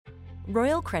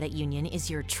Royal Credit Union is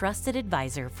your trusted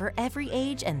advisor for every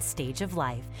age and stage of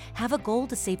life. Have a goal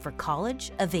to save for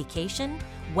college, a vacation,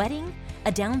 wedding,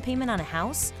 a down payment on a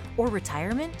house, or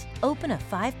retirement? Open a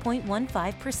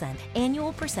 5.15%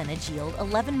 annual percentage yield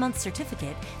 11-month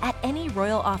certificate at any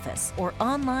Royal office or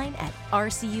online at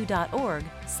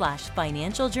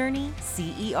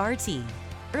rcu.org/financialjourneycert.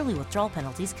 Early withdrawal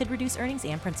penalties could reduce earnings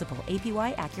and principal.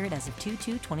 APY accurate as of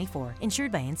 2/2/24.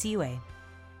 Insured by NCUA.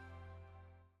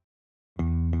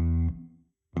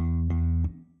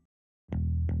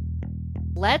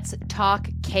 Let's talk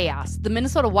chaos. The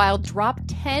Minnesota Wild dropped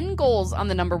 10 goals on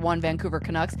the number 1 Vancouver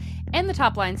Canucks, and the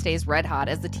top line stays red hot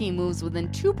as the team moves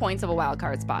within 2 points of a wild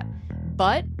card spot.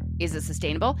 But is it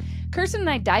sustainable? Kirsten and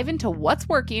I dive into what's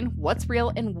working, what's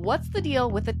real, and what's the deal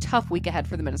with a tough week ahead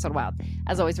for the Minnesota Wild.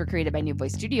 As always, we're created by New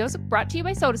Voice Studios, brought to you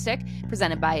by SotaStick,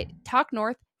 presented by Talk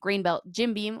North, Greenbelt,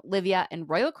 Jim Beam, Livea, and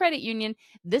Royal Credit Union.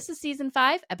 This is Season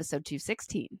 5, Episode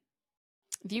 216.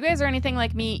 If you guys are anything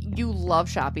like me, you love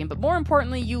shopping, but more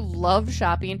importantly, you love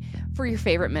shopping for your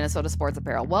favorite Minnesota sports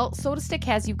apparel. Well, SotaStick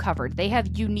has you covered. They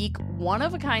have unique,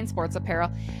 one-of-a-kind sports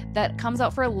apparel that comes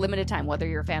out for a limited time. Whether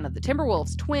you're a fan of the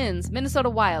Timberwolves, Twins,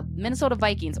 Minnesota Wild, Minnesota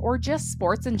Vikings, or just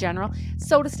sports in general,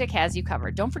 SotaStick has you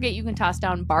covered. Don't forget you can toss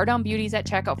down Bar Down Beauties at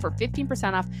checkout for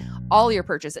 15% off all your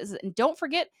purchases. And don't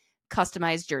forget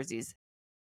customized jerseys.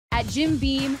 At Jim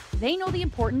Beam, they know the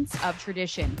importance of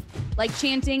tradition, like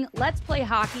chanting, "Let's play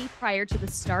hockey" prior to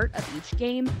the start of each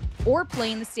game, or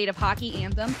playing the state of hockey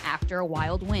anthem after a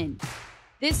Wild win.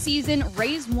 This season,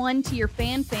 raise one to your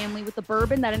fan family with a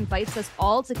bourbon that invites us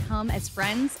all to come as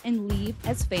friends and leave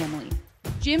as family.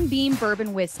 Jim Beam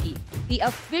Bourbon Whiskey, the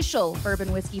official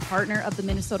bourbon whiskey partner of the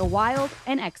Minnesota Wild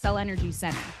and XL Energy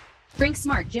Center. Drink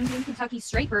smart. Jim Beam Kentucky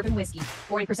Straight Bourbon Whiskey.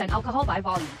 40% alcohol by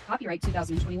volume. Copyright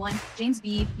 2021. James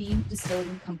B. Beam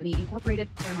Distilling Company, Incorporated,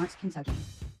 Claremont, Kentucky.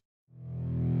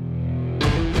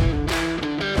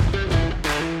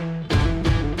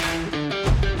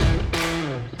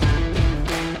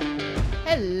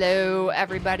 Hello,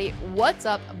 everybody. What's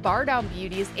up? Bar Down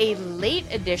Beauties, a late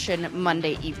edition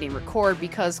Monday evening record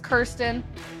because Kirsten,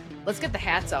 let's get the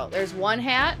hats out. There's one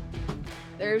hat.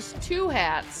 There's two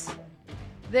hats.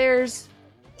 There's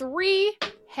 3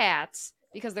 hats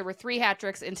because there were 3 hat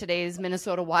tricks in today's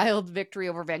Minnesota Wild victory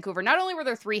over Vancouver. Not only were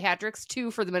there 3 hat tricks,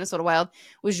 2 for the Minnesota Wild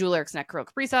with Jules Eriksson, Krull,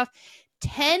 Kaprizov,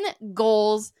 10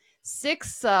 goals,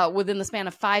 6 within the span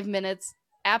of 5 minutes.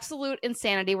 Absolute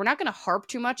insanity. We're not going to harp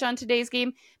too much on today's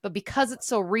game, but because it's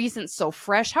so recent, so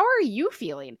fresh, how are you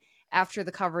feeling after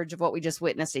the coverage of what we just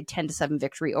witnessed, a 10-7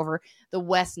 victory over the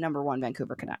West number 1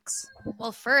 Vancouver Canucks?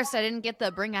 Well, first, I didn't get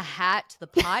the bring a hat to the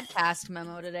podcast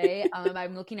memo today.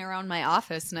 I'm looking around my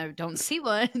office and I don't see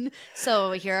one.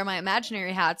 So here are my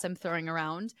imaginary hats I'm throwing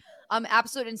around.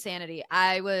 Absolute insanity.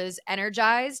 I was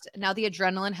energized. Now the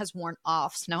adrenaline has worn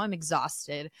off. So now I'm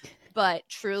exhausted. But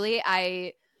truly,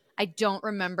 I don't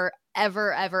remember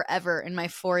ever in my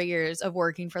 4 years of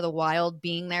working for the Wild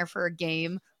being there for a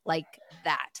game like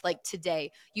that. Like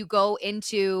today, you go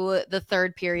into the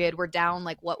third period, we're down,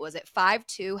 like, what was it,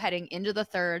 5-2 heading into the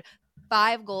third,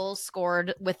 5 goals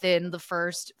scored within the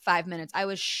first 5 minutes. I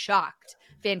was shocked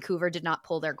Vancouver did not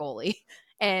pull their goalie,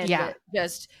 and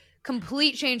just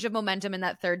complete change of momentum in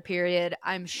that third period.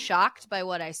 I'm shocked by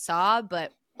what I saw,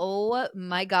 but oh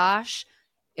my gosh,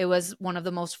 it was one of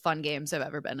the most fun games I've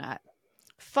ever been at.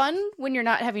 Fun when you're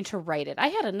not having to write it. I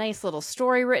had a nice little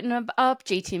story written up.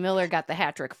 JT Miller got the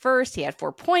hat trick first. He had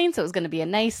 4 points. It was going to be a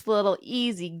nice little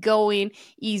easy going,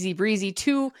 easy breezy.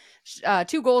 Two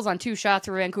goals on 2 shots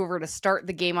for Vancouver to start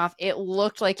the game off. It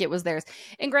looked like it was theirs.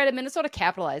 And granted, Minnesota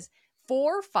capitalized.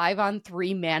 4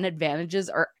 5-on-3 man advantages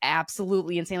are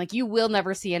absolutely insane. Like, you will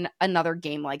never see another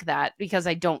game like that because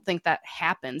I don't think that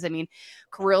happens. I mean,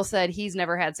 Krull said he's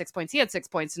never had 6 points. He had 6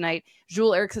 points tonight.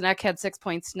 Jules Eriksson had 6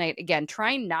 points tonight. Again,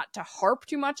 trying not to harp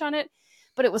too much on it,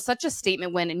 but it was such a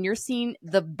statement win, and you're seeing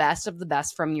the best of the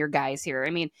best from your guys here. I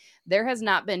mean, there has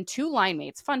not been 2 line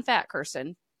mates. Fun fact,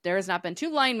 Kirsten. There has not been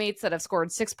 2 line mates that have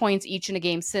scored 6 points each in a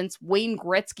game since Wayne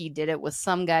Gretzky did it with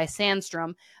some guy,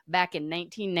 Sandstrom, back in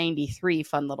 1993.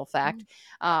 Fun little fact.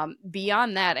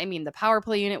 Beyond that, I mean, the power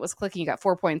play unit was clicking. You got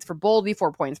 4 points for Boldy,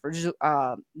 4 points for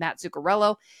Matt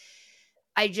Zuccarello.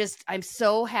 I'm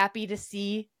so happy to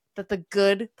see that the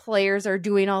good players are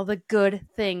doing all the good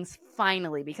things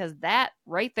finally, because that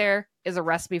right there is a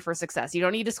recipe for success. You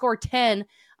don't need to score 10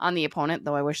 on the opponent,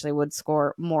 though I wish they would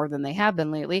score more than they have been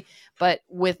lately. But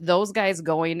with those guys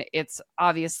going, it's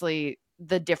obviously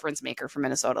the difference maker for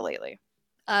Minnesota lately.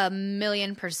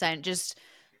 1,000,000%. Just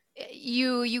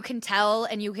you can tell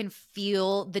and you can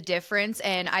feel the difference.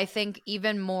 And I think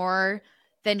even more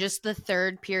than just the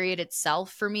third period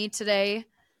itself for me today.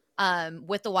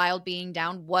 With the Wild being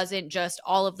down, wasn't just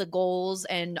all of the goals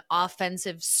and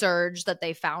offensive surge that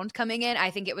they found coming in. I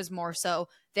think it was more so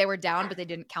they were down, but they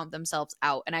didn't count themselves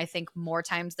out. And I think more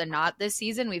times than not this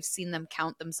season, we've seen them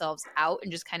count themselves out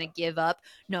and just kind of give up.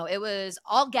 No, it was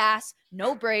all gas,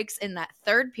 no breaks in that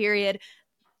third period.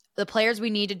 The players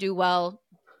we need to do well,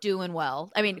 doing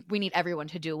well. I mean, we need everyone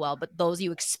to do well, but those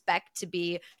you expect to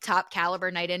be top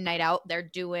caliber night in, night out, they're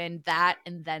doing that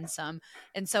and then some.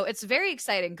 And so it's very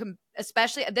exciting,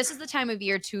 especially this is the time of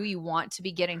year too you want to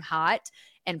be getting hot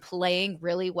and playing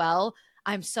really well.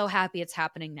 I'm so happy it's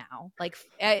happening now. Like,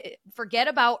 forget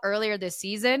about earlier this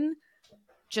season.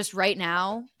 Just right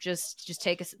now, just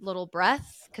take a little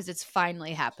breath because it's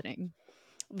finally happening.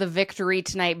 The victory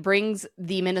tonight brings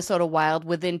the Minnesota Wild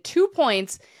within 2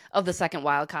 points of the second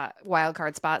wild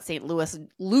card spot. St. Louis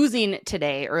losing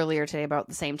earlier today, about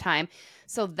the same time.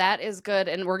 So that is good.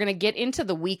 And we're going to get into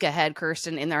the week ahead,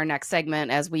 Kirsten, in our next segment,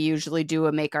 as we usually do,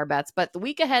 and make our bets. But the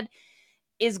week ahead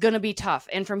is going to be tough.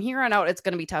 And from here on out, it's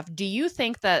going to be tough. Do you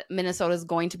think that Minnesota is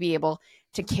going to be able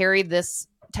to carry this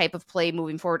type of play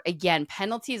moving forward? Again,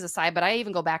 penalties aside, but I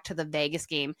even go back to the Vegas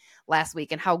game last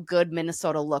week and how good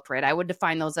Minnesota looked, right? I would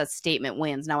define those as statement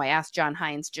wins. Now, I asked John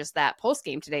Hines just that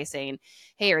post-game today saying,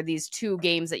 hey, are these two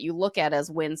games that you look at as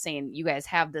wins, saying you guys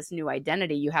have this new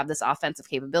identity, you have this offensive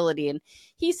capability? And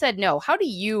he said no. How do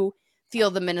you feel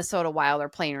the Minnesota Wild are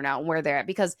playing right now and where they're at?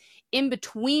 Because in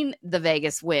between the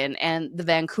Vegas win and the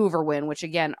Vancouver win, which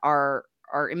again are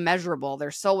immeasurable,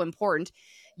 they're so important,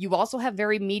 you also have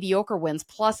very mediocre wins,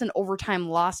 plus an overtime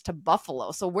loss to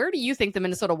Buffalo. So where do you think the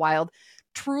Minnesota Wild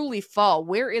truly fall?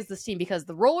 Where is this team? Because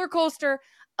the roller coaster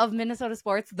of Minnesota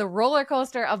sports, the roller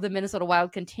coaster of the Minnesota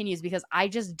Wild continues, because I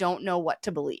just don't know what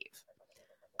to believe.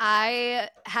 I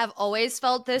have always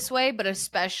felt this way, but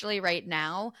especially right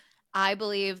now, I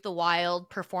believe the Wild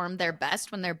perform their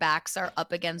best when their backs are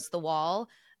up against the wall.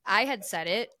 I had said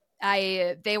it.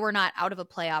 They were not out of a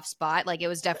playoff spot. Like, it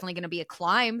was definitely going to be a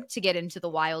climb to get into the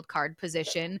wild card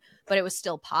position, but it was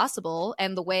still possible.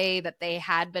 And the way that they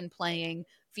had been playing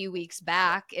a few weeks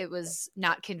back, it was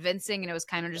not convincing. And it was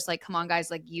kind of just like, come on,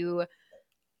 guys, like, you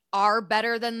are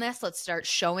better than this. Let's start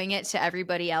showing it to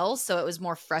everybody else. So it was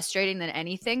more frustrating than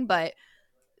anything. But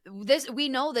we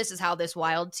know this is how this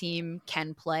Wild team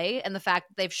can play. And the fact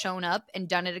that they've shown up and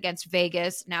done it against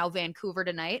Vegas, now Vancouver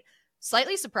tonight,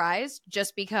 slightly surprised,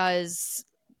 just because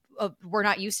we're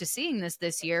not used to seeing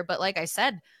this year. But like I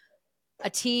said, a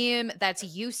team that's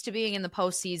used to being in the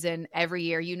postseason every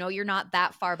year, you know, you're not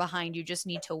that far behind. You just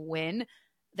need to win.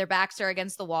 Their backs are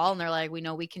against the wall and they're like, we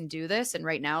know we can do this. And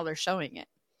right now they're showing it.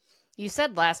 You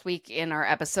said last week in our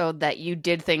episode that you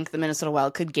did think the Minnesota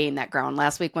Wild could gain that ground.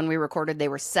 Last week when we recorded, they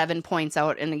were 7 points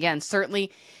out. And again,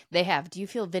 certainly they have. Do you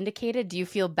feel vindicated? Do you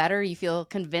feel better? You feel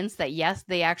convinced that, yes,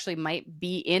 they actually might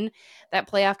be in that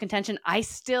playoff contention?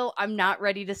 I'm not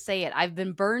ready to say it. I've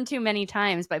been burned too many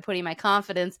times by putting my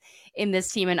confidence in this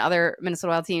team and other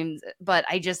Minnesota Wild teams. But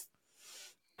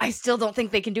I still don't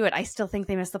think they can do it. I still think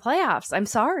they missed the playoffs. I'm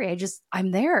sorry.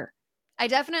 I'm there. I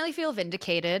definitely feel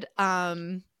vindicated.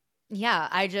 Yeah,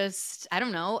 I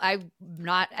don't know.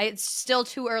 It's still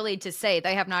too early to say.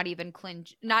 They have not even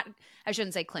clinched. I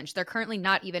shouldn't say clinched. They're currently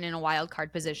not even in a wild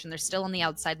card position. They're still on the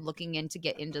outside looking in to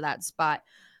get into that spot.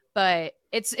 But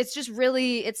it's just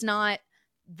really, it's not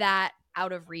that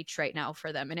out of reach right now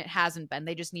for them. And it hasn't been.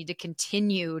 They just need to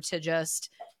continue to just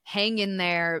hang in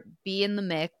there, be in the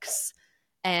mix.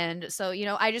 And so, you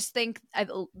know, I just think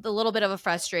the little bit of a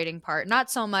frustrating part,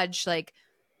 not so much like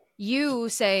you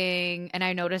saying, and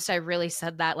I noticed I really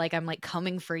said that like I'm like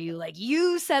coming for you, like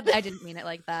you said I didn't mean it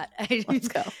like that. Let's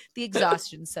go. The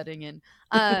exhaustion setting in.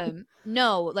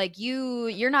 No, like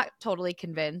you're not totally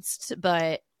convinced,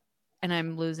 but and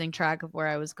I'm losing track of where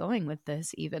I was going with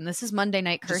this. Even this is Monday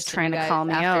night. Kirsten, just trying to call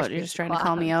me out. You're just trying to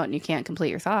call me out, and you can't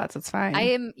complete your thoughts. It's fine. I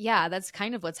am. Yeah, that's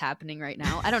kind of what's happening right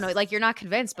now. I don't know. Like, you're not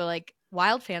convinced, but like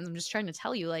Wild fans, I'm just trying to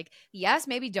tell you, like, yes,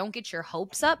 maybe don't get your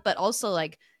hopes up, but also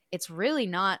like, it's really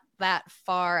not that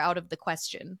far out of the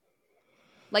question.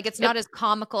 Like, it's not as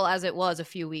comical as it was a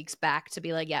few weeks back to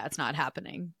be like, yeah, it's not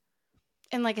happening.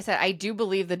 And like I said, I do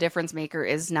believe the difference maker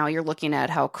is now you're looking at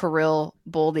how Krull,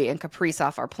 Boldy, and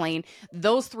Kaprizov are playing.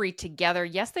 Those three together,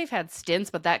 yes, they've had stints,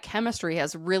 but that chemistry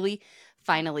has really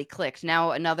finally clicked.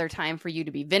 Now another time for you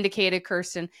to be vindicated,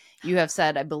 Kirsten. You have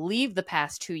said, I believe, the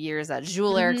past 2 years that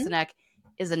Jules Eriksson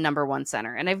is a number one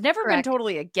center. And I've never been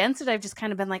totally against it. I've just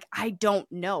kind of been like, I don't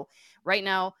know. Right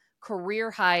now,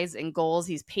 career highs in goals.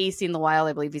 He's pacing the Wild.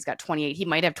 I believe he's got 28. He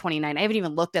might have 29. I haven't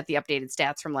even looked at the updated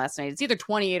stats from last night. It's either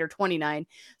 28 or 29,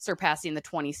 surpassing the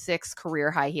 26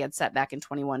 career high he had set back in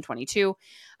 21-22.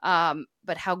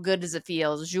 But how good does it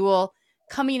feel? Jules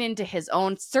coming into his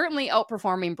own, certainly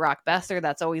outperforming Brock Besser.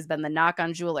 That's always been the knock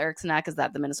on Jules Eriksson, is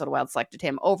that the Minnesota Wild selected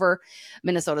him over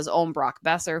Minnesota's own Brock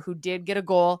Besser, who did get a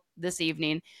goal this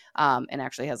evening, and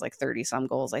actually has like 30-some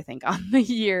goals, I think, on the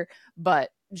year. But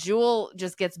Jules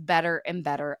just gets better and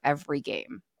better every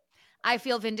game. I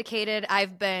feel vindicated.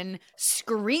 I've been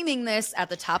screaming this at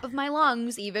the top of my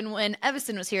lungs, even when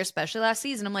Evason was here, especially last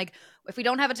season. I'm like, if we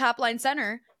don't have a top line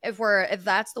center, if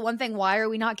that's the one thing, why are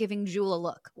we not giving Jules a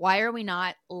look? Why are we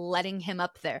not letting him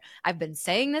up there? I've been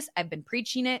saying this. I've been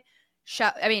preaching it.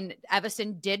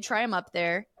 Evason did try him up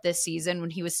there this season when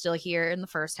he was still here in the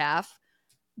first half,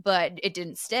 but it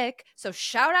didn't stick. So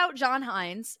shout out John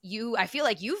Hines. I feel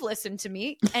like you've listened to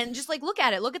me, and just like look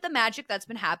at it. Look at the magic that's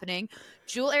been happening.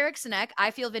 Jules Eriksson, I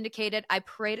feel vindicated. I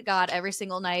pray to God every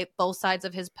single night. Both sides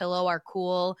of his pillow are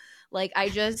cool. Like, I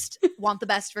just want the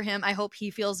best for him. I hope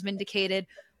he feels vindicated.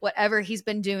 Whatever he's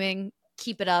been doing,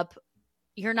 keep it up.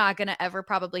 You're not going to ever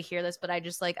probably hear this, but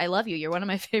I love you. You're one of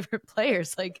my favorite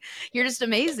players. Like, you're just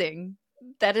amazing.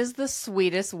 That is the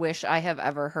sweetest wish I have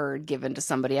ever heard given to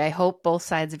somebody. I hope both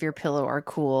sides of your pillow are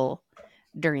cool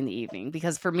during the evening,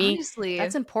 because for me, honestly,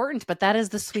 that's important, but that is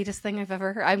the sweetest thing I've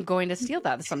ever heard. I'm going to steal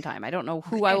that sometime. I don't know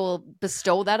who I will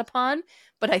bestow that upon,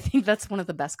 but I think that's one of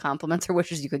the best compliments or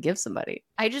wishes you could give somebody.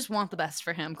 I just want the best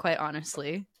for him, quite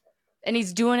honestly. And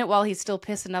he's doing it while he's still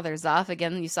pissing others off.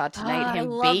 Again, you saw tonight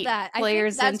him bait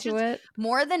players into it.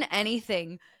 More than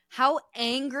anything, how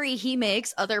angry he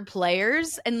makes other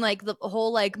players, and like the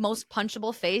whole like most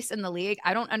punchable face in the league.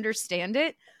 I don't understand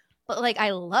it, but like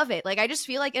I love it. Like I just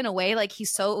feel like in a way like he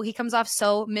comes off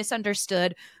so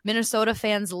misunderstood. Minnesota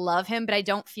fans love him, but I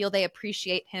don't feel they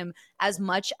appreciate him as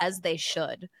much as they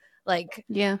should. Like,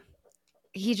 yeah,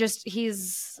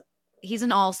 he's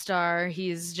an all-star.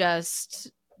 He's just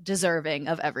deserving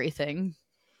of everything.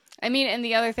 I mean, and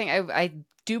the other thing, I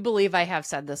do believe I have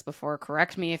said this before.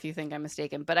 Correct me if you think I'm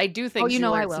mistaken, but I do think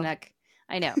I will.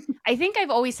 I know. I think I've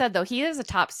always said, though, he is a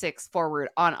top 6 forward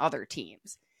on other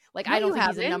teams. Like, no, I don't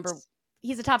think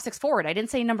he's a top 6 forward. I didn't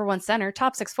say number 1 center.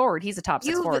 Top 6 forward. He's a top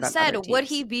 6 forward on other teams. Would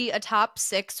he be a top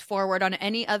 6 forward on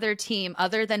any other team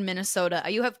other than Minnesota?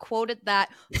 You have quoted that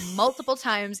multiple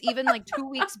times, even like 2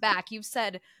 weeks back. You've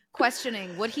said,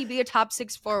 questioning, would he be a top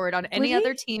 6 forward on any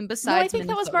other team besides Minnesota? I think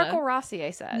that was Marco Rossi,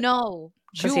 I said. No,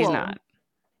 because he's not.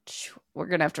 We're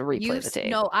going to have to replay the tape.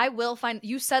 No, I will find.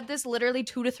 You said this literally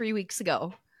 2 to 3 weeks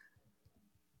ago.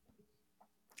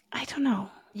 I don't know.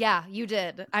 Yeah, you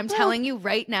did. I'm telling you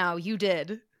right now, you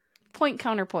did. Point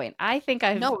counterpoint. I think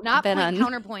I've not been point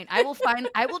counterpoint. I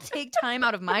will take time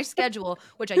out of my schedule,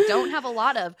 which I don't have a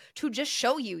lot of, to just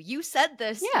show you. You said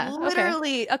this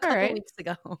literally a couple weeks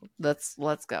ago.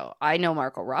 Let's go. I know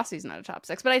Marco Rossi's not a top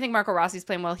 6, but I think Marco Rossi's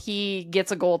playing well. He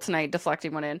gets a goal tonight,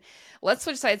 deflecting one in. Let's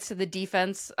switch sides to the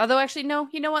defense. Although, actually, no.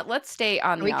 You know what? Let's stay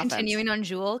on the offense. Are we continuing on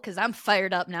Jules? Because I'm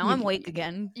fired up now. I'm awake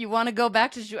again. You want to go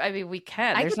back to Jules? I mean, we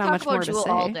can. There's not much more to say. I could talk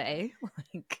about Jules all day.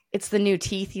 It's the new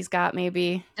teeth he's got,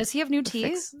 maybe. Does he have new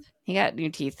teeth? He got new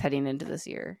teeth heading into this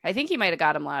year. I think he might have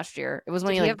got them last year. It was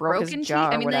when he broke his jaw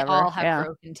or whatever. They all have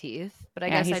broken teeth, but I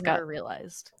guess I never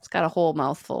realized. He's got a whole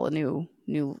mouthful of new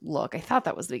look. I thought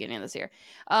that was the beginning of this year.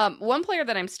 One player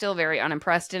that I'm still very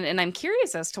unimpressed in, and I'm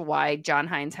curious as to why John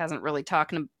Hines hasn't really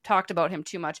talked about him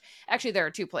too much. Actually, there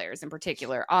are 2 players in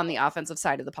particular on the offensive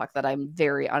side of the puck that I'm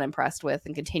very unimpressed with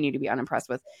and continue to be unimpressed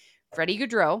with. Freddie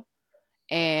Gaudreau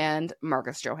and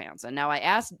Marcus Johansson. Now, I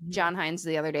asked John Hines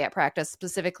the other day at practice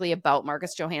specifically about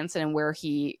Marcus Johansson and where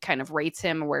he kind of rates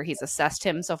him, where he's assessed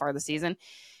him so far this season.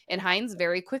 And Hines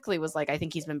very quickly was like, I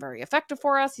think he's been very effective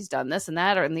for us. He's done this and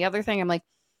that. And the other thing, I'm like,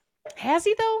 has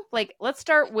he though? Like, let's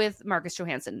start with Marcus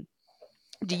Johansson.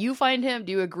 Do you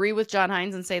agree with John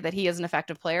Hines and say that he is an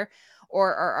effective player?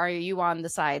 Or are you on the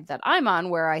side that I'm on,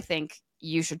 where I think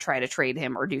you should try to trade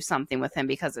him or do something with him,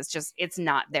 because it's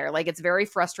not there. Like, it's very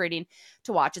frustrating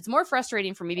to watch. It's more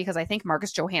frustrating for me because I think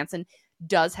Marcus Johansson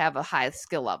does have a high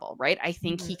skill level, right? I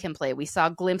think he can play. We saw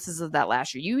glimpses of that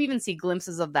last year. You even see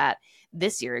glimpses of that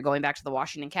this year, going back to the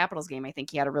Washington Capitals game. I think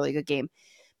he had a really good game.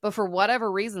 But for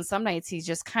whatever reason, some nights he's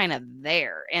just kind of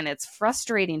there, and it's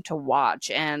frustrating to watch.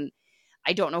 And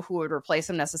I don't know who would replace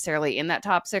him necessarily in that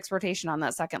top 6 rotation on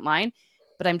that second line,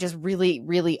 but I'm just really,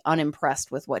 really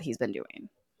unimpressed with what he's been doing.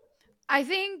 I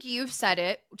think you've said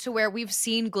it, to where we've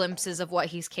seen glimpses of what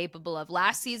he's capable of.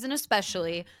 Last season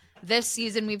especially. This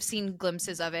season we've seen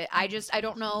glimpses of it. I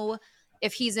don't know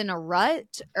if he's in a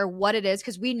rut or what it is,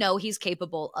 because we know he's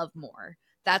capable of more.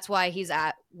 that's why he's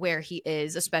at where he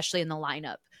is, especially in the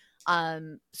lineup.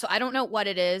 So I don't know what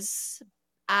it is.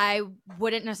 I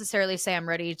wouldn't necessarily say I'm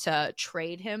ready to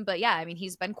trade him, but yeah, I mean,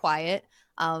 he's been quiet.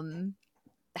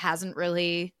 Hasn't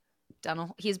really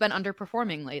he's been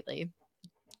underperforming lately.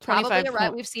 Probably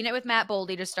we've seen it with Matt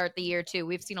Boldy to start the year too.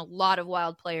 We've seen a lot of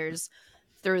wild players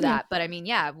through that, but I mean,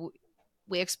 yeah,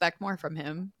 we expect more from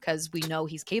him because we know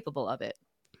he's capable of it.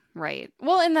 Right.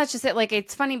 Well, and that's just it. Like,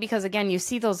 it's funny because, again, you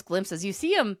see those glimpses. You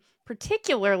see him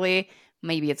particularly,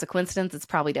 maybe it's a coincidence. It's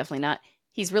probably definitely not.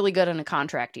 He's really good in a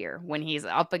contract year when he's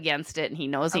up against it and he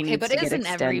knows he needs to get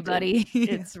extended. Everybody?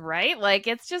 It's right. Like,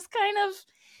 it's just kind of,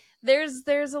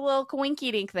 there's a little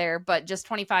coinky dink there, but just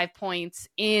 25 points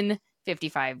in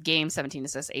 55 games, 17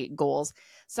 assists, 8 goals.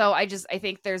 So I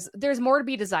think there's more to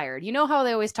be desired. You know how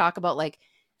they always talk about, like,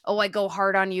 oh, I go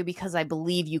hard on you because I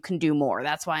believe you can do more.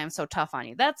 That's why I'm so tough on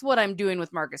you. That's what I'm doing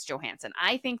with Marcus Johansson.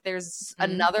 I think there's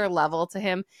another level to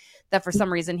him that for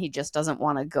some reason he just doesn't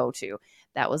want to go to.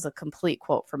 That was a complete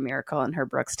quote from Miracle and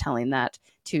Herbrooks telling that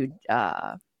to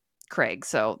Craig.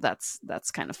 So that's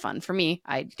kind of fun for me.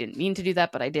 I didn't mean to do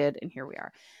that, but I did. And here we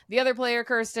are. The other player,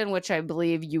 Kirsten, which I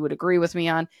believe you would agree with me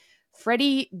on,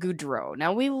 Freddie Gaudreau.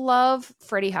 Now, we love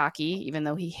Freddie Hockey, even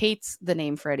though he hates the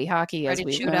name Freddie Hockey, as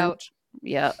we learned.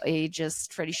 Yeah,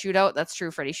 Freddie Shootout. That's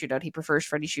true, Freddie Shootout. He prefers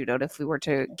Freddie Shootout if we were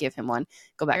to give him one.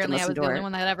 Go back and listen to it. I was the only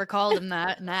one that ever called him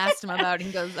that and asked him about it.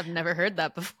 He goes, I've never heard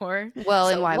that before. Well,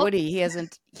 and why would he?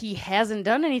 He hasn't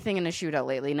done anything in a shootout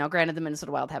lately. Now, granted, the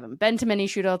Minnesota Wild haven't been to many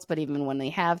shootouts, but even when they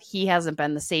have, he hasn't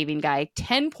been the saving guy.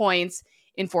 10 points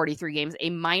in 43 games, a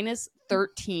minus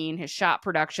 13. His shot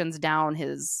production's down.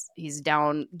 He's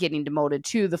down, getting demoted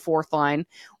to the fourth line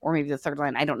or maybe the third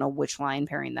line. I don't know which line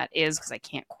pairing that is because I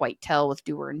can't quite tell with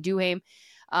Dewar and Duhaime.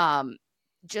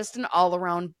 Just an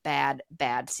all-around bad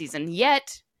season.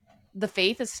 Yet the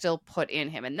faith is still put in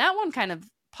him, and that one kind of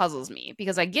puzzles me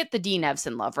because I get the Dean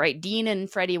Evson love, right? Dean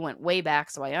and Freddie went way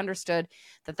back, so I understood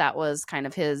that was kind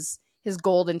of his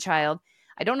golden child.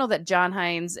 I don't know that John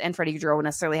Hines and Freddie Gaudreau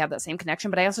necessarily have that same connection,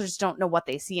 but I also just don't know what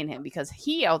they see in him because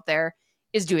he out there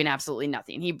is doing absolutely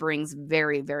nothing. He brings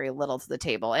very, very little to the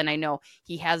table. And I know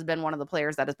he has been one of the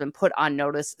players that has been put on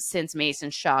notice since Mason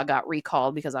Shaw got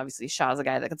recalled because obviously Shaw's a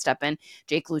guy that could step in.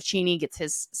 Jake Lucchini gets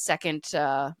his second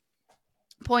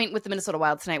point with the Minnesota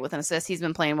Wild tonight with an assist. He's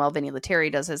been playing well. Vinny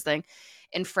Lettieri does his thing.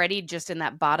 And Freddie just in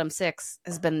that bottom six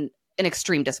has been an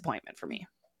extreme disappointment for me.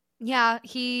 Yeah,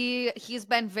 he's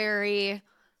been very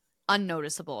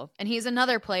unnoticeable. And he's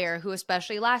another player who,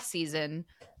 especially last season,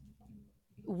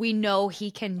 we know he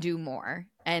can do more.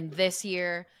 And this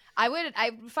year,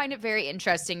 I find it very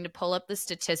interesting to pull up the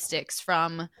statistics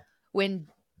from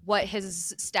what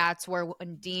his stats were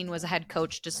when Dean was a head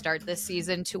coach to start this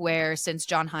season to where since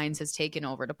John Hines has taken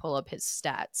over, to pull up his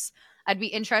stats. I'd be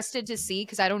interested to see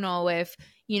because I don't know if,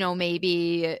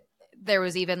 maybe there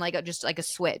was even just a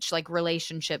switch, like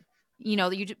relationship.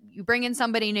 You bring in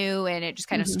somebody new and it just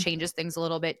kind of changes things a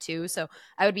little bit too. So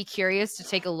I would be curious to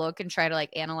take a look and try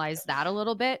to analyze that a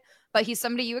little bit. But he's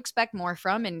somebody you expect more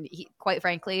from. And he, quite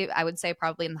frankly, I would say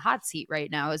probably in the hot seat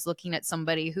right now is looking at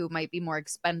somebody who might be more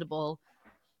expendable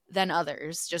than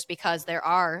others just because there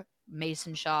are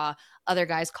Mason Shaw, other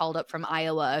guys called up from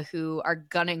Iowa who are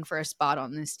gunning for a spot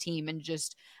on this team. And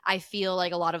just, I feel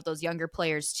like a lot of those younger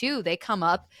players too, they come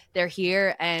up, they're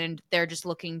here and they're just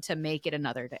looking to make it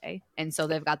another day. And so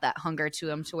they've got that hunger to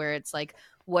them to where it's like,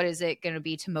 what is it going to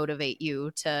be to motivate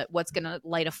you to what's going to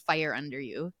light a fire under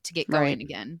you to get going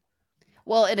again?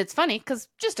 Well, and it's funny because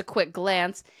just a quick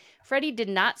glance, Freddie did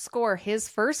not score his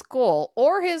first goal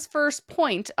or his first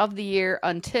point of the year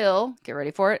until, get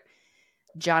ready for it,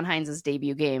 John Hines'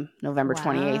 debut game, November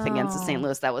 28th against the St.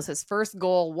 Louis. That was his first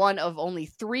goal, one of only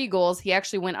 3 goals. He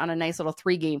actually went on a nice little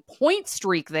 3-game point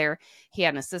streak there. He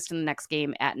had an assist in the next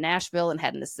game at Nashville and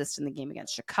had an assist in the game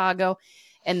against Chicago,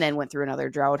 and then went through another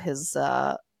drought. His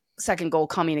second goal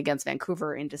coming against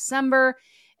Vancouver in December,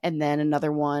 and then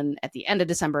another one at the end of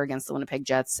December against the Winnipeg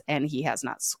Jets, and he has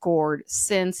not scored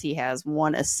since. He has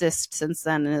 1 assist since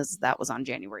then, and that was on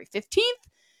January 15th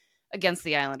against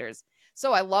the Islanders.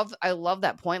 So I love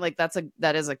that point.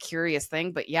 That is a curious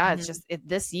thing, but yeah, it's just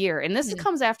this year. And this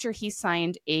comes after he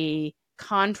signed a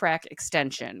contract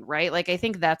extension, right? I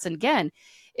think that's, again,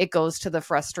 it goes to the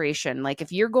frustration.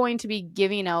 If you're going to be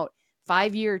giving out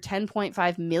 5-year,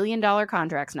 $10.5 million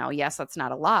contracts now, yes, that's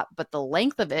not a lot, but the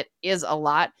length of it is a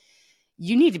lot.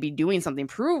 You need to be doing something.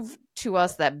 Prove to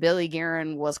us that Billy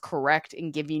Guerin was correct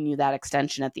in giving you that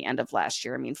extension at the end of last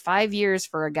year. I mean, 5 years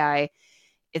for a guy,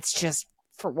 it's just,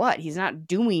 for what? He's not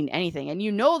doing anything. And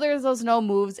there's those no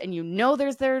moves, and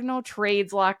there are no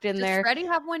trades locked in there. Does Freddie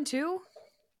have one too?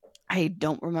 I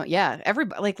don't remember. Yeah,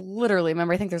 everybody, like literally,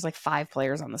 remember, I think there's like 5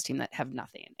 players on this team that have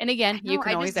nothing. And again, you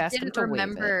can always ask them to waive it. I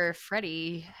didn't remember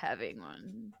Freddie having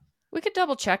one. We could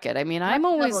double check it. I mean,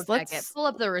 let's pull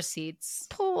up the receipts.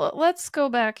 Let's go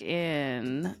back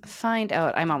in, find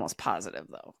out. I'm almost positive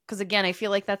though, because again, I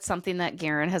feel like that's something that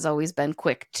Guerin has always been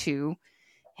quick to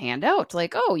hand out.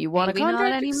 Like, oh, you want Maybe a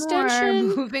contract extension?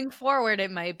 Moving forward, it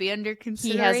might be under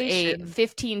consideration. He has a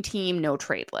 15-team no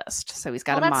trade list, so he's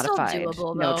got a modified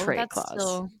no trade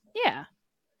clause. Yeah,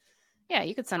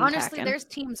 you could send him honestly packing. There's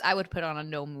teams I would put on a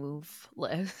no move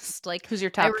list. Like, who's your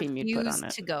top team you'd put on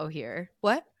it to go here?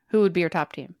 What? Who would be your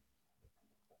top team?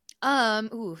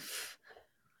 Oof.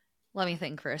 Let me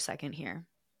think for a second here.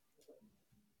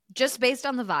 Just based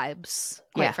on the vibes,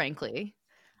 quite frankly.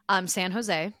 San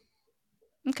Jose.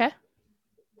 Okay.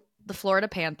 The Florida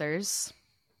Panthers.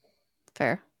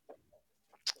 Fair.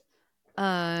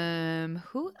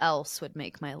 Who else would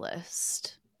make my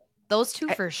list? Those two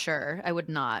for sure. I would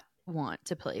not want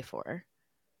to play for.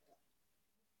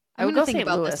 I would go think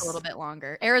about this a little bit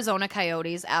longer. Arizona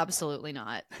Coyotes, absolutely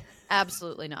not.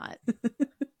 Absolutely not.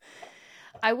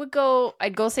 I'd go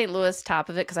St. Louis top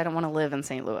of it because I don't want to live in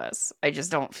St. Louis. I just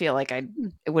don't feel like I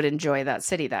would enjoy that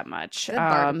city that much. Good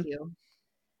barbecue.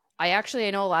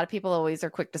 I know a lot of people always are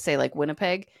quick to say like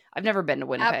Winnipeg. I've never been to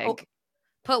Winnipeg.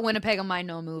 Put Winnipeg on my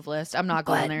no move list. I'm not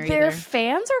going there either. Their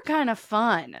fans are kind of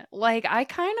fun. Like, I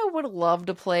kind of would love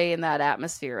to play in that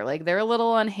atmosphere. Like, they're a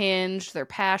little unhinged. They're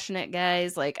passionate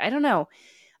guys. Like, I don't know.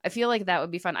 I feel like that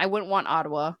would be fun. I wouldn't want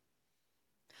Ottawa.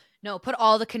 No, put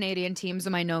all the Canadian teams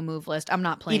on my no move list. I'm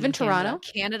not playing. Even Toronto?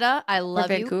 Canada, I love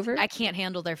you. Vancouver? I can't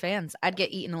handle their fans. I'd get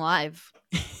eaten alive.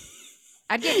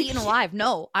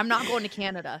 No, I'm not going to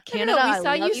Canada. Canada, we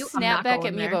saw you snap back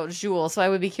at me about Jules, so I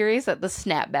would be curious at the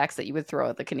snapbacks that you would throw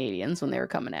at the Canadians when they were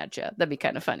coming at you. That'd be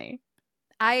kind of funny.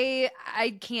 I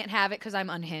can't have it because I'm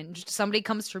unhinged. Somebody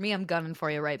comes for me, I'm gunning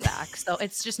for you right back. So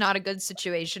it's just not a good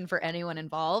situation for anyone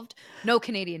involved. No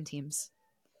Canadian teams.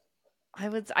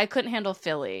 I couldn't handle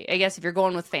Philly. I guess if you're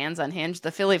going with fans unhinged,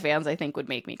 the Philly fans I think would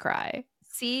make me cry.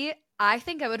 See, I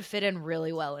think I would fit in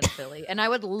really well in Philly, and I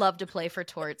would love to play for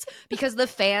Torts because the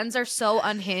fans are so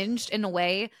unhinged in a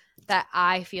way that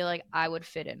I feel like I would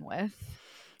fit in with.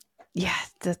 Yeah,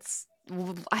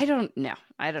 I don't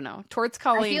know. Torts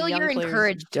calling. I feel young you're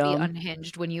encouraged dumb. to be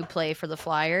unhinged when you play for the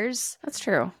Flyers. That's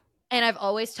true. And I've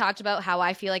always talked about how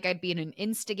I feel like I'd be an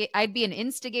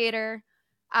instigator.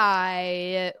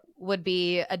 I would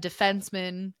be a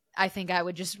defenseman. I think I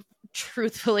would just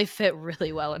truthfully fit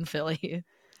really well in Philly.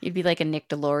 You'd be like a Nick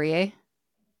Delorier.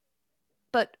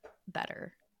 But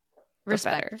better.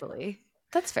 Respectfully.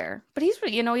 That's fair. But he's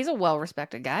a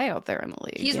well-respected guy out there in the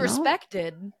league. He's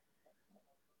respected.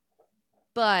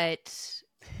 But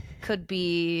could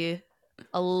be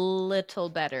a little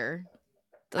better.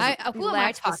 Who am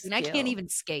I talking? I can't even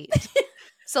skate.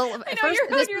 So I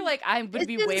know you're like, I would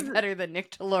be way better than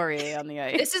Nick Delorier on the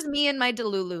ice. This is me in my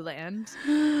Delulu land.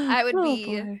 I would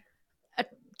be a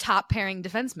top pairing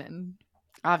defenseman.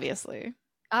 Obviously,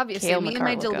 Kale me in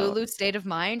my Delulu state of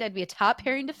mind, I'd be a top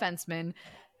pairing defenseman,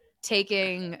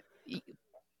 taking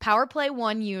power play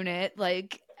 1 unit,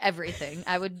 like everything.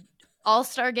 I would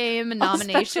all-star game and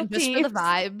nomination just for the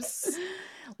vibes.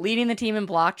 Leading the team in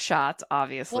blocked shots,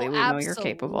 obviously. We know you're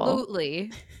capable.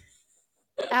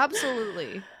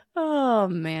 Absolutely. Oh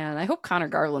man, I hope Connor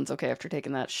Garland's okay after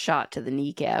taking that shot to the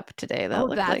kneecap today.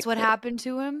 That's what happened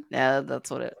to him? Yeah, that's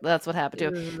what happened to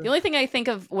him. The only thing I think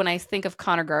of when I think of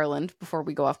Connor Garland, before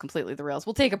we go off completely the rails,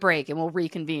 we'll take a break and we'll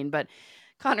reconvene, but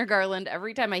Connor Garland,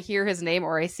 every time I hear his name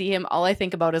or I see him, all I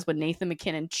think about is when Nathan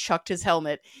McKinnon chucked his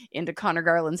helmet into Connor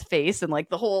Garland's face and like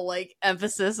the whole like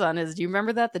emphasis on his, do you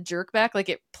remember that? The jerk back? Like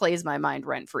it plays my mind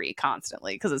rent free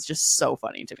constantly because it's just so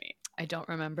funny to me. I don't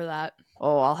remember that.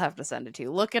 Oh, I'll have to send it to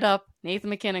you. Look it up. Nathan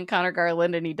McKinnon, Connor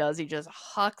Garland, and he just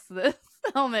hucks this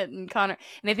helmet and Connor.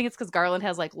 And I think it's because Garland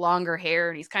has like longer hair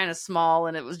and he's kind of small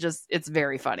and it's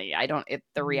very funny.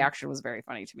 The reaction was very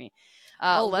funny to me.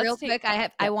 Real quick,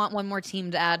 I want one more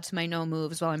team to add to my no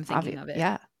moves while I'm thinking of it.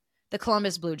 Yeah. The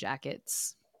Columbus Blue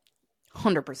Jackets.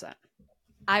 100%.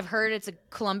 I've heard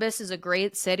Columbus is a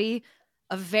great city,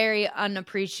 a very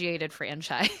unappreciated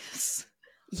franchise.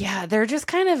 Yeah, they're just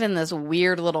kind of in this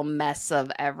weird little mess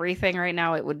of everything right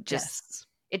now. It would just,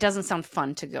 It doesn't sound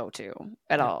fun to go to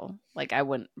at all. Like I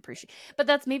wouldn't appreciate, but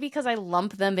that's maybe because I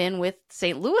lump them in with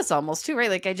St. Louis almost too, right?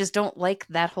 Like I just don't like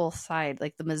that whole side,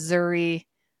 like the Missouri,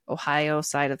 Ohio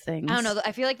side of things. I don't know.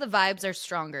 I feel like the vibes are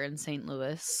stronger in St.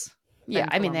 Louis. Yeah,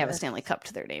 I mean they have a Stanley Cup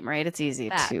to their name, right? It's easy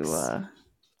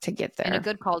to get there and a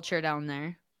good culture down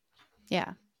there.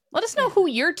 Yeah. Let us know who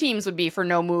your teams would be for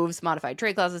no moves, modified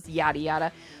trade clauses, yada,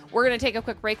 yada. We're going to take a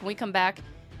quick break. When we come back,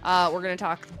 we're going to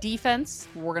talk defense.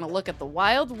 We're going to look at the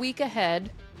wild week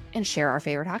ahead and share our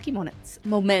favorite hockey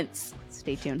moments.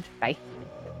 Stay tuned. Bye.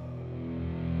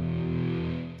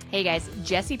 Hey guys,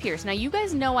 Jessi Pierce. Now you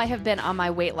guys know I have been on my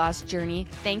weight loss journey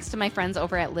thanks to my friends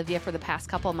over at Livea for the past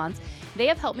couple months. They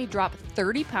have helped me drop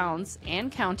 30 pounds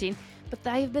and counting, but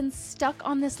I have been stuck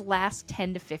on this last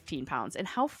 10 to 15 pounds. And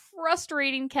how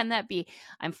frustrating can that be?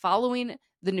 I'm following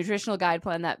the nutritional guide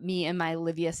plan that me and my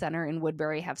Livea Center in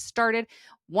Woodbury have started.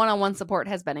 One-on-one support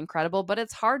has been incredible, but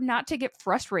it's hard not to get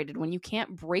frustrated when you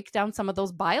can't break down some of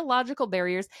those biological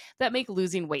barriers that make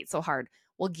losing weight so hard.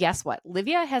 Well, guess what?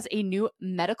 Livea has a new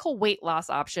medical weight loss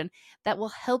option that will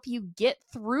help you get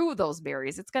through those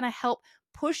barriers. It's going to help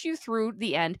push you through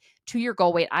the end to your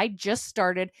goal weight. I just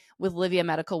started with Livea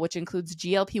Medical, which includes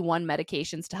GLP-1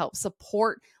 medications to help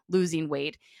support losing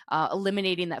weight,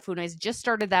 eliminating that food noise. Just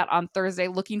started that on Thursday.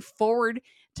 Looking forward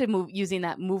to using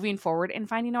that moving forward and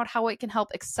finding out how it can help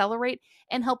accelerate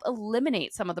and help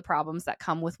eliminate some of the problems that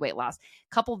come with weight loss.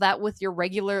 Couple that with your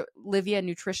regular Livea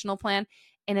nutritional plan,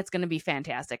 and it's going to be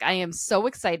fantastic. I am so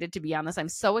excited to be on this. I'm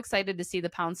so excited to see the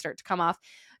pounds start to come off,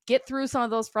 get through some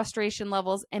of those frustration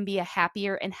levels, and be a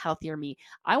happier and healthier me.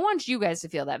 I want you guys to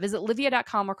feel that. Visit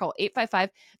Livea.com or call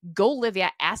 855-GO-LIVEA.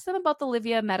 Ask them about the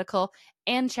Livea Medical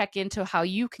and check into how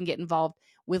you can get involved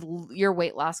with your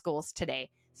weight loss goals today.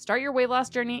 Start your weight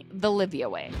loss journey the Livea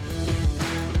way.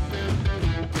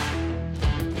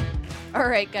 All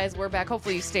right, guys, we're back.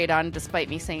 Hopefully you stayed on despite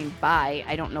me saying bye.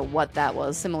 I don't know what that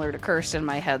was. Similar to Kirsten,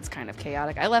 my head's kind of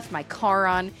chaotic. I left my car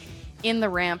on in the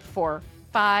ramp for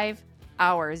 5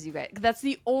 hours, you guys. That's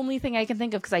the only thing I can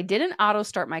think of because I didn't auto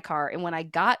start my car. And when I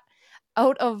got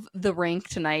out of the rink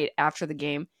tonight after the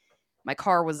game, my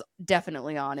car was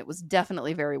definitely on. It was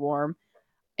definitely very warm.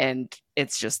 And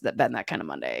it's just been that kind of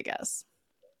Monday, I guess.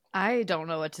 I don't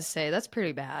know what to say. That's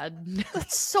pretty bad.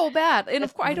 That's so bad. And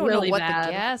of course, I don't really know what bad.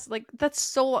 the gas. Like that's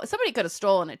so. Somebody could have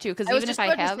stolen it too. Because even if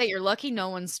I have, you're lucky no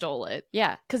one stole it.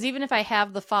 Yeah. Because even if I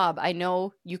have the fob, I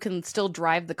know you can still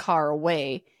drive the car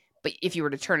away. But if you were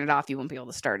to turn it off, you won't be able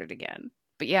to start it again.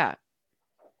 But yeah,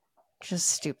 just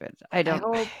stupid. I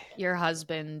hope your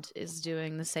husband is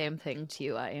doing the same thing to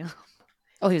you. I am.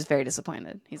 Oh, he was very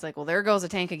disappointed. He's like, well, there goes a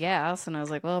tank of gas. And I was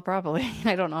like, well, probably.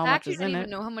 I don't know how much is in it. You don't even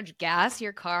know how much gas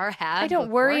your car had. I don't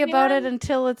worry about it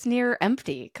until it's near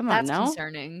empty. Come on, That's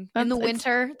concerning. In the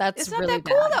winter, it's really not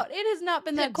that cold out. It has not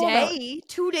been that cold out.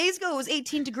 2 days ago, it was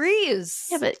 18 degrees.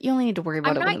 Yeah, but you only need to worry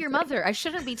about it. I'm not your mother. I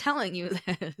shouldn't be telling you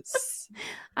this.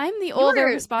 I'm the older,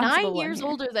 responsible 9 years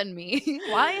one older than me.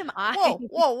 Why am I?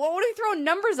 Whoa! What are we throwing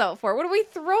numbers out for? What are we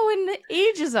throwing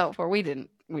ages out for? We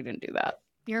didn't do that.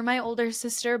 You're my older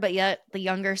sister, but yet the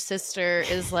younger sister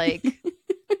is like...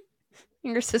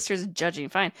 Younger sister's judging.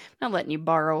 Fine. I'm not letting you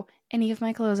borrow any of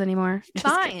my clothes anymore.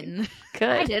 Fine. Good.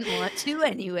 I didn't want to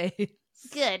anyway.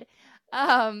 Good.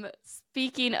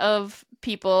 Speaking of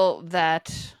people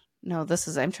that... No,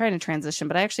 I'm trying to transition,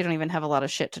 but I actually don't even have a lot of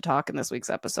shit to talk in this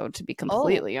week's episode, to be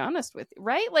completely honest with you.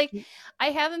 Right? Like, I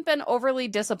haven't been overly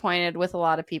disappointed with a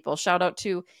lot of people. Shout out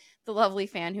to the lovely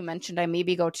fan who mentioned I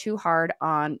maybe go too hard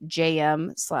on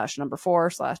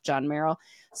JM/4/John Merrill.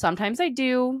 Sometimes I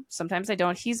do. Sometimes I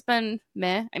don't. He's been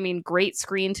meh. I mean, great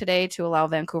screen today to allow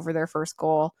Vancouver their first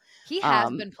goal. He has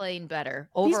been playing better.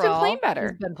 Overall, he's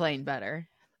been playing better.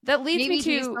 That leads me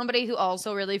to somebody who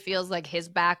also really feels like his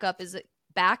back is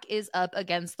up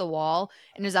against the wall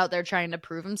and is out there trying to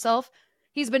prove himself.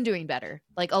 He's been doing better,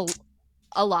 like a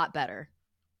lot better.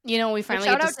 You know, we finally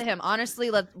shout out to him. Honestly,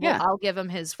 I'll give him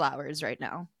his flowers right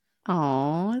now.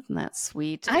 Oh, isn't that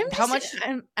sweet?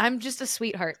 I'm just a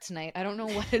sweetheart tonight. I don't know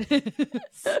what it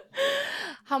is.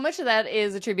 How much of that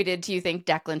is attributed to, you think,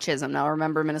 Declan Chisholm? Now,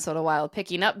 remember, Minnesota Wild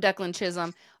picking up Declan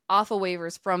Chisholm off of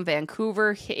waivers from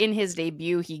Vancouver. In his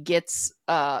debut, he gets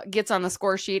on the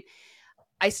score sheet.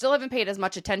 I still haven't paid as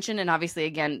much attention, and obviously,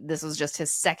 again, this was just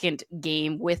his second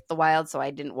game with the Wild, so I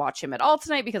didn't watch him at all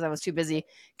tonight because I was too busy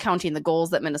counting the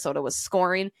goals that Minnesota was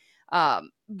scoring. But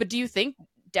do you think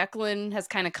Declan has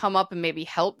kind of come up and maybe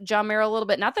helped John Merrill a little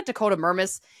bit? Not that Dakota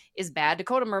Mermis is bad.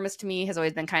 Dakota Mermis, to me, has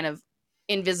always been kind of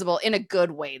invisible in a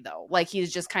good way, though. Like,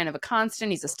 he's just kind of a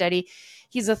constant. He's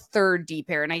a third D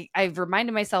pair. And I've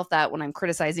reminded myself that when I'm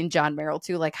criticizing John Merrill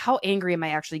too, like, how angry am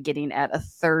I actually getting at a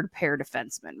third pair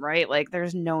defenseman, right? Like,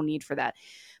 there's no need for that.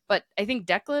 But I think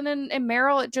Declan and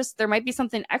Merrill, there might be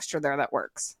something extra there that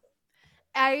works.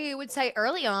 I would say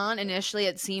early on, initially,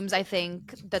 I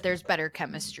think that there's better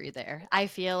chemistry there. I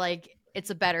feel like it's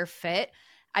a better fit.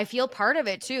 I feel part of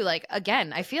it too. Like,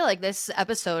 again, I feel like this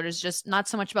episode is just not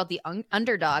so much about the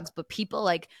underdogs, but people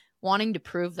like wanting to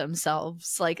prove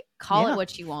themselves. Like, call it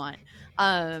what you want.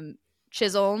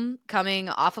 Chisholm coming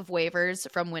off of waivers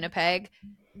from Winnipeg,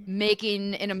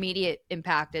 making an immediate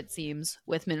impact, it seems,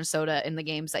 with Minnesota in the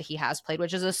games that he has played,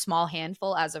 which is a small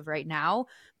handful as of right now,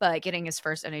 but getting his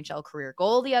first NHL career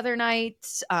goal the other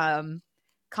night,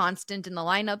 constant in the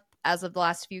lineup as of the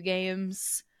last few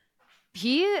games.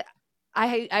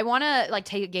 I want to like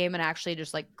take a game and actually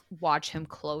just like watch him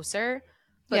closer,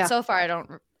 but so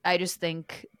far I just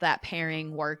think that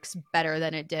pairing works better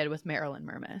than it did with Maryland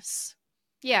Mermis.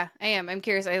 Yeah, I am. I'm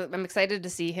curious. I'm excited to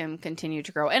see him continue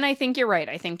to grow. And I think you're right.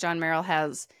 I think John Merrill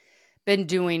has been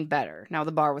doing better. Now,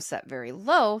 the bar was set very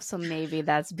low, so maybe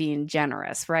that's being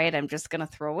generous, right? I'm just going to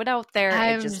throw it out there.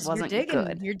 It just wasn't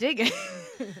good. You're digging.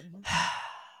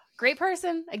 Great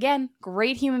person. Again,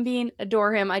 great human being.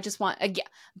 Adore him. I just want, again,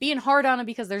 being hard on him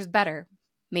because there's better.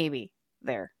 Maybe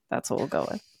there. That's what we'll go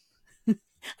with.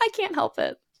 I can't help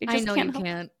it. I know you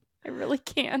can't. I really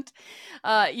can't.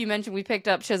 You mentioned we picked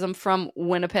up Chisholm from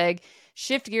Winnipeg.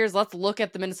 Shift gears. Let's look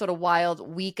at the Minnesota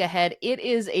Wild week ahead. It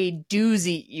is a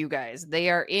doozy, you guys.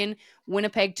 They are in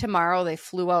Winnipeg tomorrow. They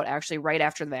flew out actually right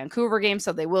after the Vancouver game,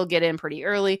 so they will get in pretty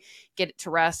early, get it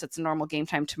to rest. It's a normal game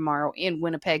time tomorrow in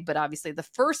Winnipeg, but obviously the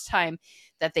first time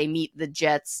that they meet the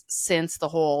Jets since the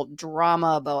whole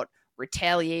drama about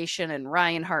retaliation and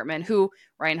Ryan Hartman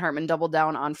doubled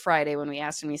down on Friday when we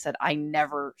asked him. He said, I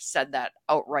never said that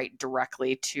outright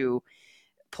directly to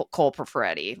Cole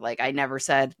Perfetti. Like, I never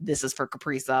said this is for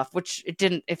Kaprizov, which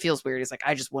it feels weird. He's like,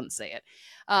 I just wouldn't say it.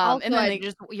 Also, and then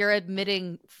you're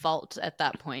admitting fault at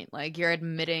that point. Like, you're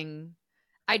admitting.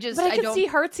 But I can see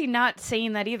Hartsey not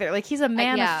saying that either. Like, he's a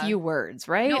man of few words,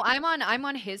 right? No, I'm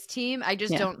on his team. I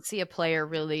just don't see a player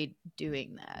really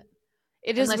doing that.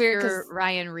 It is weird because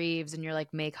Ryan Reeves and you're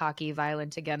like, make hockey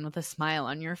violent again with a smile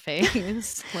on your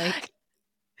face. Like,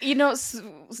 you know,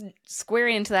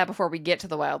 squaring into that before we get to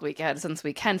the Wild week ahead, since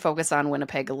we can focus on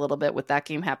Winnipeg a little bit with that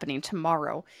game happening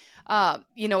tomorrow.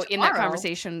 You know, in that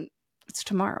conversation, it's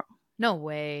tomorrow. No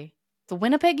way. The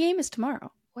Winnipeg game is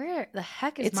tomorrow. Where the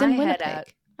heck is it's my in head Winnipeg.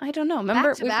 at? I don't know.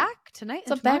 Remember, back tonight.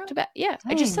 It's a back to back. Yeah,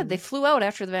 dang. I just said they flew out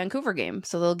after the Vancouver game,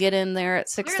 so they'll get in there at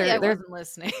 6:30. I wasn't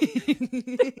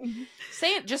listening.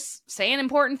 saying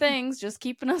important things, just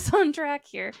keeping us on track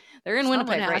here. They're in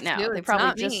Winnipeg right now. They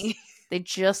probably they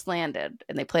just landed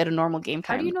and they played a normal game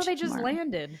time. How do you know they just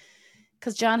landed?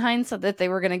 Because John Hines said that they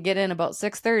were going to get in about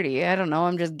 6:30. I don't know.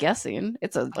 I'm just guessing.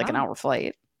 It's an hour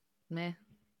flight. Meh.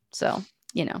 So,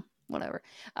 you know, whatever.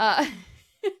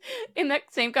 In that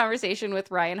same conversation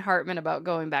with Ryan Hartman about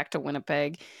going back to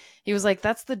Winnipeg, he was like,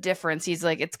 that's the difference. He's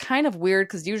like, it's kind of weird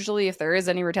because usually if there is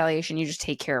any retaliation, you just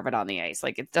take care of it on the ice.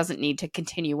 Like, it doesn't need to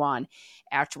continue on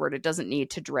afterward. It doesn't need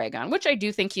to drag on, which I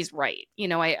do think he's right. You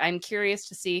know, I'm curious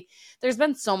to see. There's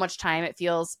been so much time, it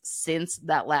feels, since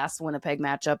that last Winnipeg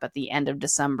matchup at the end of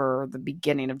December or the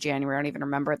beginning of January. I don't even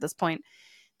remember at this point,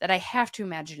 that I have to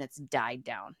imagine it's died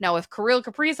down. Now, if Kirill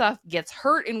Kaprizov gets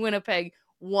hurt in Winnipeg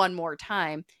one more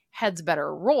time, heads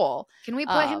better roll. Can we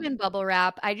put him in bubble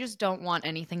wrap? I just don't want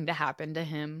anything to happen to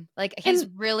him. Like, he's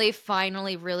really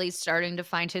finally really starting to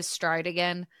find his stride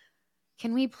again.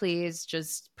 Can we please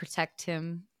just protect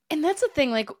him? And that's the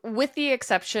thing, like, with the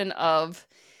exception of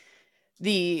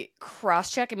the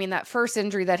cross-check, I mean, that first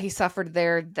injury that he suffered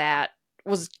there,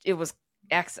 it was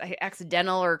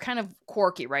accidental or kind of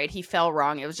quirky, right? He fell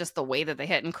wrong. It was just the way that they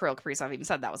hit, and Kirill Kaprizov even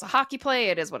said that was a hockey play.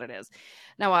 It is what it is.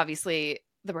 Now, obviously,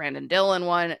 the Brandon Dillon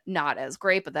one, not as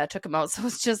great, but that took him out. So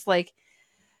it's just like,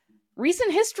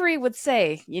 recent history would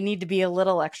say you need to be a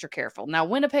little extra careful. Now,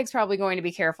 Winnipeg's probably going to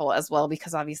be careful as well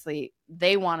because obviously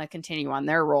they want to continue on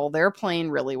their role. They're playing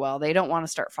really well. They don't want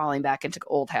to start falling back into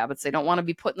old habits. They don't want to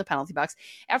be put in the penalty box.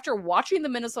 After watching the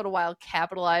Minnesota Wild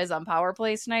capitalize on power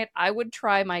plays tonight, I would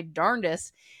try my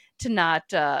darndest to not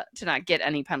get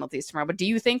any penalties tomorrow. But do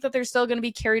you think that there's still going to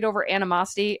be carried over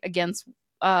animosity against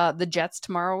the Jets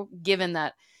tomorrow, given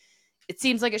that it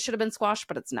seems like it should have been squashed,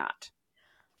 but it's not?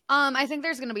 I think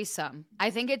there's going to be some. I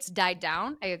think it's died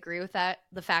down. I agree with that.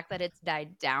 The fact that it's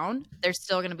died down, there's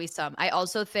still going to be some. I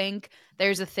also think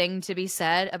there's a thing to be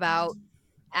said about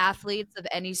athletes of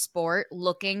any sport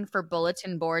looking for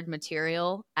bulletin board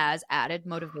material as added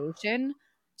motivation.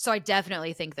 So I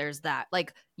definitely think there's that.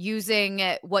 Like, using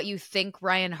what you think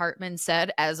Ryan Hartman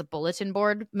said as a bulletin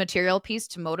board material piece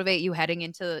to motivate you heading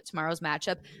into tomorrow's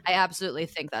matchup. I absolutely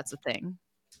think that's a thing.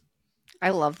 I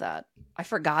love that. I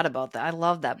forgot about that. I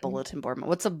love that bulletin board.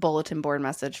 What's a bulletin board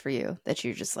message for you that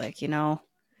you're just like, you know?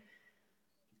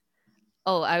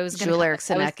 Oh, I was Joel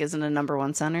Eriksson isn't a number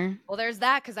one center. Well, there's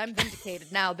that because I'm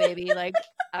vindicated now, baby. Like,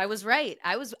 I was right.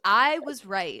 I was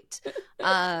right.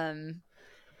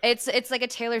 It's like a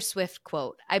Taylor Swift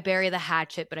quote. I bury the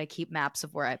hatchet, but I keep maps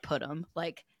of where I put them.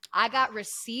 Like, I got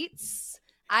receipts.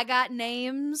 I got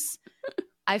names.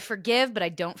 I forgive, but I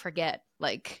don't forget.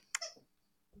 Like,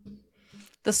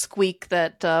 the squeak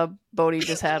that Bodhi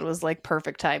just had was like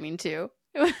perfect timing too.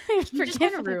 you just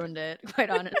kind of ruined it, quite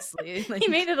honestly. Like, He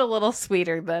made it a little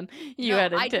sweeter than you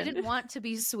had I intended. didn't want to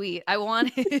be sweet. I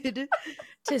wanted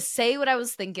to say what I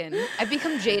was thinking. I've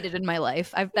become jaded in my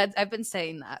life. I've been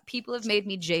saying that. People have made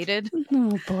me jaded.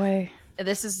 Oh boy.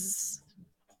 This is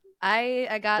I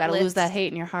got Gotta lose that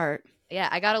hate in your heart. Yeah,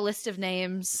 I got a list of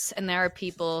names, and there are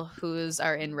people whose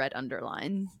are in red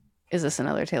underline. Is this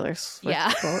another Taylor Swift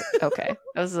Yeah. quote? Okay.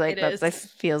 I was like, that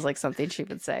feels like something she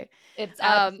would say. It's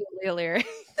absolutely a lyric.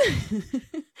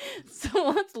 So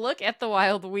let's look at the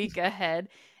wild week ahead.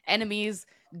 Enemies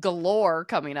galore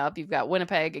coming up. You've got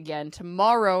Winnipeg again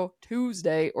tomorrow,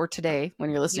 Tuesday, or today when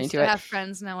you're listening Used to to it. have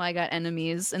friends, now I got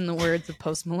enemies, in the words of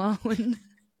Post Malone.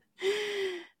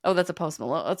 Oh, that's a Post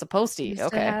Malone. That's a Posty. Used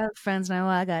Okay. to have friends, now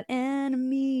I got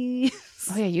enemies.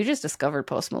 Oh yeah, you just discovered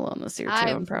Post Malone this year too.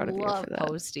 I'm proud of you for that.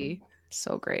 Posty.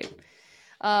 So great.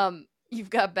 You've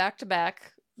got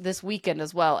back-to-back this weekend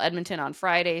as well. Edmonton on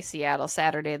Friday, Seattle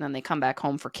Saturday, and then they come back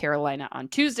home for Carolina on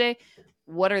Tuesday.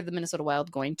 What are the Minnesota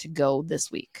Wild going to go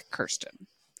this week, Kirsten,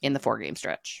 in the 4-game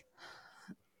stretch?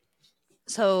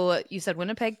 So you said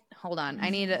Winnipeg. Hold on. I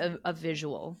need a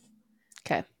visual.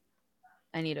 Okay.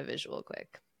 I need a visual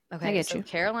quick. Okay. I get so you.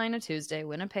 Carolina Tuesday,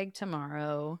 Winnipeg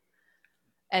tomorrow,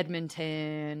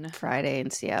 Edmonton Friday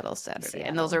and Seattle Saturday.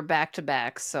 And those are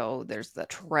back-to-back, so there's the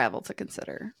travel to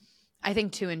consider. I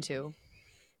think 2 and 2.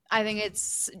 I think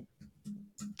it's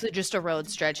just a road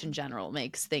stretch in general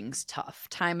makes things tough.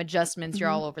 Time adjustments, you're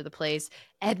all over the place.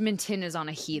 Edmonton is on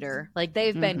a heater. Like,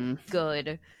 they've been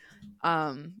good.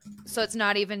 So it's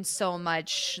not even so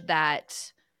much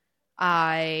that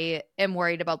I am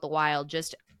worried about the Wild.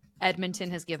 Just Edmonton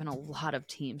has given a lot of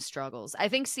team struggles. I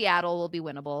think Seattle will be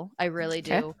winnable. I really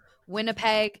do. Okay.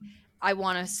 Winnipeg, I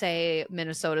want to say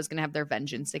Minnesota's going to have their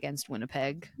vengeance against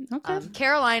Winnipeg. Okay.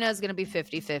 Carolina is going to be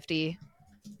 50-50.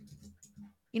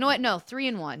 You know what? No,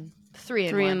 3-1.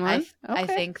 3-1. I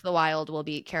think the Wild will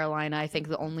beat Carolina. I think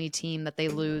the only team that they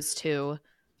lose to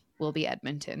will be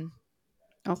Edmonton.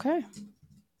 Okay.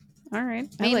 All right.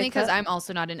 Mainly because I'm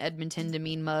also not in Edmonton to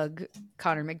mean mug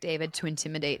Connor McDavid to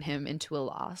intimidate him into a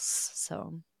loss.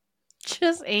 So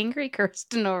just angry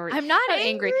Kirsten over. I'm not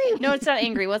angry. No, it's not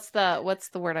angry. What's the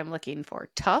word I'm looking for?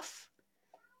 Tough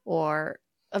or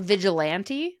a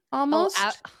vigilante almost?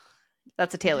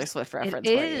 That's a Taylor Swift reference.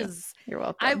 It for is. You're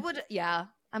welcome.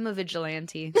 I'm a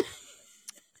vigilante.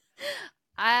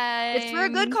 It's It's for a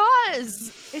good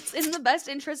cause. It's in the best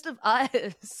interest of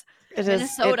us. It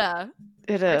Minnesota.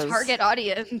 It Our is. target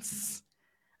audience.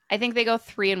 I think they go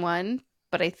 3-1,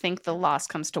 but I think the loss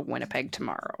comes to Winnipeg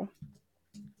tomorrow.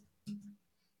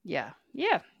 Yeah.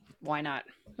 Why not?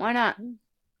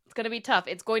 It's going to be tough.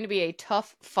 It's going to be a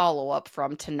tough follow-up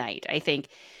from tonight. I think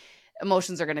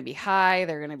emotions are going to be high.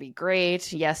 They're going to be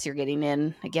great. Yes, you're getting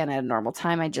in again at a normal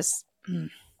time.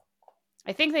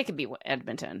 I think they could beat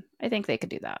Edmonton. I think they could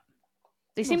do that.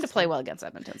 They seem to play well against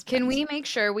Edmonton. Can we make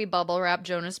sure we bubble wrap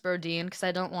Jonas Brodin? Because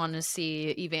I don't want to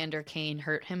see Evander Kane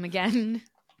hurt him again.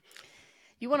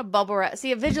 You want to bubble wrap.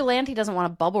 See, a vigilante doesn't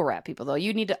want to bubble wrap people, though.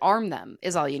 You need to arm them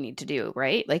is all you need to do,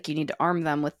 right? Like, you need to arm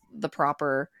them with the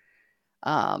proper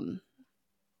attire.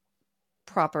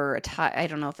 I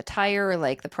don't know if attire or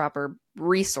like the proper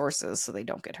resources so they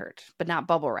don't get hurt, but not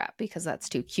bubble wrap because that's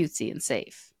too cutesy and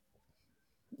safe.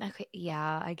 Okay,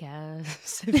 yeah, I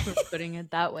guess if we're putting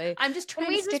it that way. I'm just trying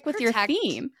we to stick just with your protect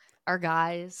theme. Our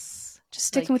guys. Just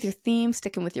sticking with your theme,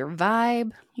 sticking with your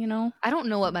vibe, you know? I don't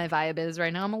know what my vibe is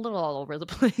right now. I'm a little all over the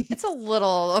place. It's a little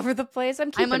all over the place.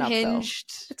 I'm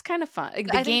unhinged. Up, it's kind of fun.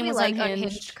 The I game think we was like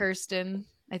unhinged. Kirsten.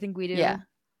 I think we do. Yeah.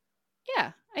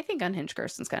 I think unhinged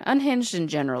Kirsten's kind of unhinged in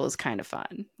general is kind of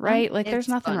fun, right? Like, there's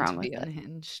nothing wrong with it.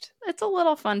 Unhinged. It's a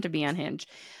little fun to be unhinged.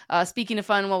 Speaking of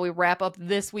fun, while we wrap up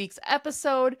this week's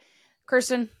episode,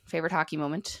 Kirsten, favorite hockey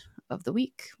moment of the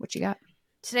week? What you got?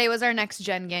 Today was our next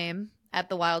gen game at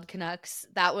the Wild Canucks.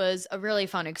 That was a really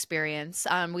fun experience.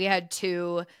 We had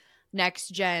 2 next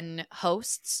gen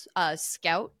hosts,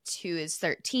 Scout, who is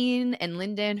 13, and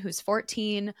Lyndon, who's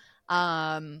 14.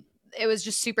 It was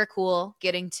just super cool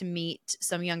getting to meet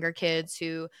some younger kids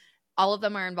who all of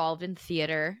them are involved in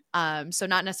theater. So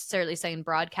not necessarily saying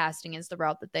broadcasting is the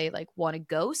route that they like want to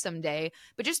go someday,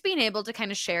 but just being able to kind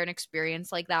of share an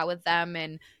experience like that with them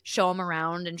and show them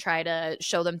around and try to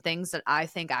show them things that I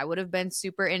think I would have been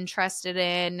super interested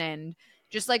in, and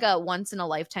just like a once in a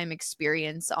lifetime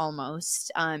experience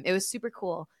almost. It was super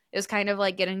cool. It was kind of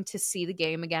like getting to see the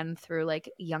game again through like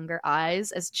younger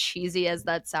eyes, as cheesy as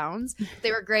that sounds.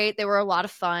 They were great. They were a lot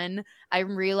of fun.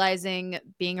 I'm realizing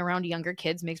being around younger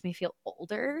kids makes me feel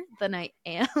older than I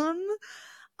am.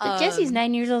 But Jessi's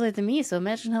 9 years older than me, so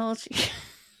imagine how old she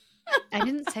I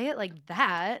didn't say it like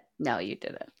that. No, you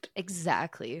didn't.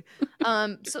 Exactly.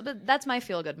 So that's my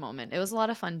feel good moment. It was a lot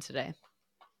of fun today.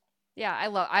 Yeah,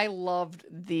 I loved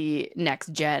the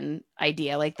next gen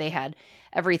idea. Like they had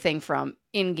everything from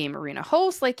in-game arena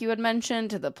host, like you had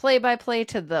mentioned, to the play-by-play,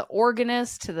 to the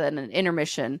organist, to the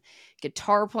intermission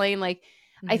guitar playing. Like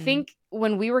I think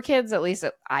when we were kids, at least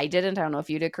I didn't. I don't know if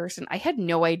you did, Kirsten. I had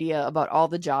no idea about all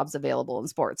the jobs available in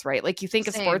sports, right? Like you think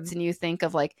of sports and you think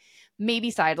of like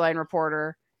maybe sideline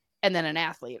reporter and then an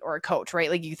athlete or a coach,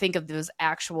 right? Like you think of those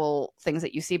actual things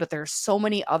that you see, but there's so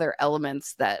many other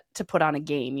elements that to put on a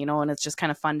game, you know, and it's just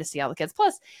kind of fun to see all the kids.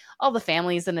 Plus all the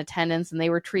families in attendance, and they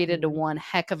were treated to one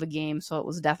heck of a game. So it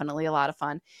was definitely a lot of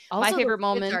fun. Also, my favorite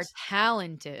moment are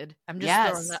talented. I'm just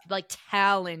throwing that, like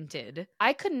talented.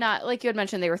 I could not, like you had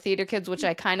mentioned, they were theater kids, which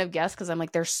I kind of guessed because I'm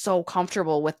like, they're so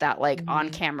comfortable with that like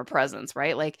on camera presence,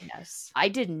 right? Like I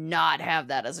did not have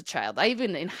that as a child. I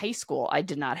even in high school, I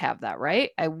did not have that,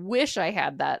 right? I wish I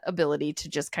had that ability to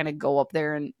just kind of go up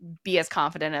there and be as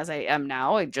confident as I am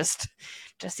now. I just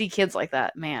see kids like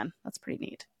that. Man, that's pretty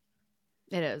neat.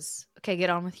 It is. Okay, get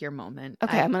on with your moment.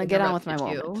 Okay, I'm going to get on with my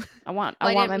moment. I want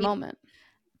my moment.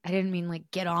 I didn't mean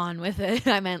like get on with it.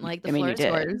 I meant like the floor is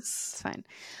yours. It's fine.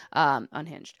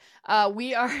 Unhinged.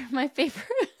 We are my favorite.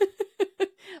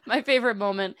 My favorite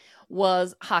moment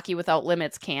was Hockey Without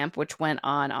Limits camp, which went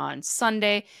on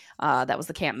Sunday. That was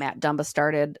the camp Matt Dumba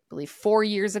started, I believe, 4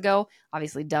 years ago.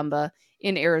 Obviously, Dumba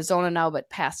in Arizona now,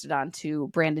 but passed it on to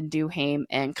Brandon Duhaime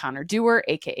and Connor Dewar,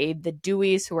 a.k.a. the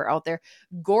Deweys, who are out there.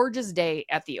 Gorgeous day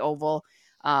at the Oval.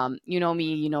 You know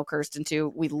me, you know Kirsten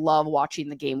too. We love watching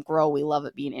the game grow. We love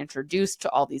it being introduced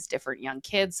to all these different young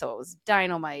kids. So it was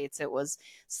dynamites, it was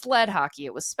sled hockey,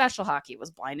 it was special hockey, it was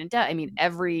blind and deaf. I mean,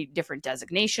 every different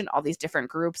designation, all these different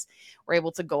groups were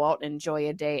able to go out and enjoy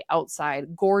a day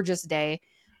outside. Gorgeous day.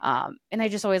 And I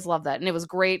just always love that. And it was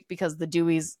great because the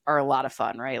Deweys are a lot of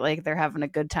fun, right? Like they're having a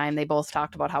good time. They both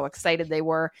talked about how excited they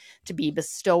were to be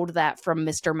bestowed that from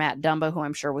Mr. Matt Dumba, who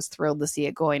I'm sure was thrilled to see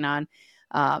it going on.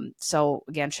 So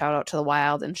again, shout out to the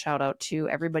Wild and shout out to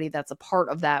everybody that's a part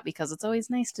of that, because it's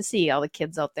always nice to see all the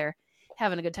kids out there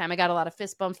having a good time. I got a lot of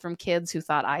fist bumps from kids who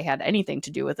thought I had anything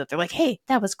to do with it. They're like, "Hey,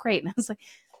 that was great." And I was like,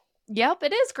 "Yep,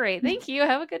 it is great. Thank you.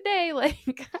 Have a good day." Like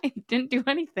I didn't do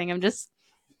anything. I'm just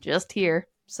here.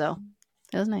 So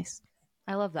it was nice.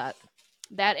 I love that.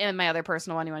 That and my other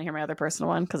personal one. You want to hear my other personal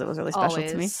one? Because it was really special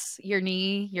to me. Your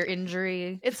knee, your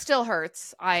injury. It still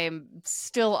hurts. I'm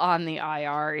still on the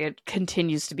IR. It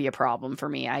continues to be a problem for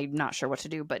me. I'm not sure what to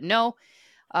do. But no,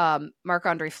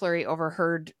 Marc-Andre Fleury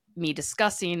overheard me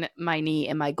discussing my knee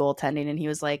and my goaltending. And he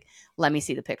was like, "Let me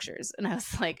see the pictures." And I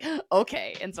was like,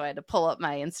 okay. And so I had to pull up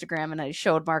my Instagram and I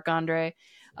showed Marc-Andre.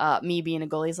 Me being a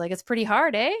goalie, he's like, "It's pretty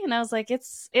hard, eh?" And I was like,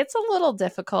 it's a little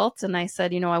difficult. And I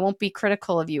said, "I won't be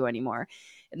critical of you anymore."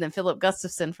 And then Philip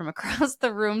Gustafson from across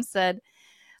the room said,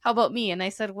 "How about me?" And I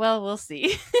said, "Well, we'll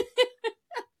see."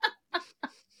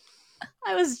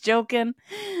 I was joking.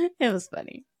 It was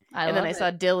funny. And then I saw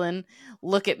Dylan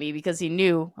look at me because he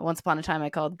knew once upon a time I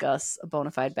called Gus a bona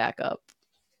fide backup.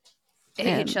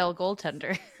 AHL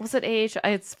goaltender. Was it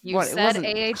AHL? You said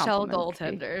AHL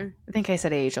goaltender. I think I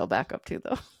said AHL backup too,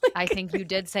 though. I think you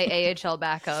did say AHL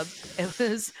backup. It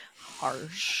was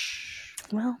harsh.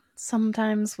 Well,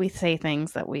 sometimes we say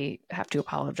things that we have to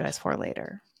apologize for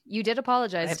later. You did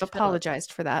apologize. I've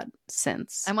apologized for that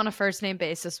since. I'm on a first name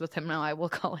basis with him now. I will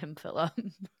call him Philip.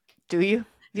 Do you?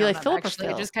 Do you like Philip or Phil?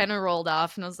 Phil? I just kind of rolled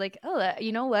off and I was like, "Oh,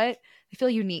 you know what? I feel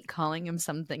unique calling him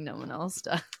something no one else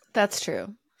does." That's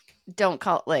true. Don't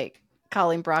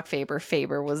calling Brock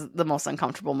Faber was the most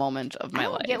uncomfortable moment of my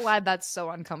life. I don't get why that's so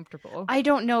uncomfortable. I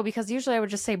don't know, because usually I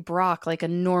would just say Brock like a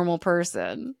normal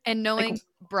person. And knowing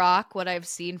Brock, what I've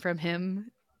seen from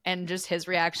him and just his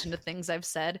reaction to things I've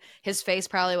said, his face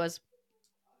probably was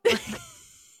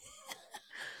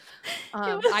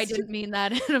I didn't mean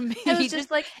that in a mean. It was just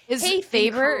like, "Hey,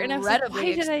 Faber," and I was like, "Why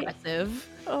did expressive.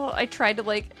 I tried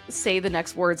to say the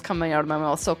next words coming out of my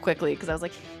mouth so quickly because I was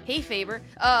like, "Hey, Faber,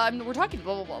 we're talking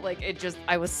blah blah blah." Like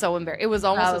I was so embarrassed. It was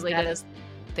almost as bad as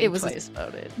it was twice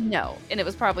about it. No, and it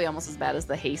was probably almost as bad as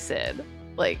the "Hey Sid."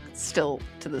 Like still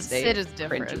to this day, Sid is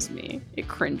different. It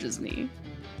cringes me.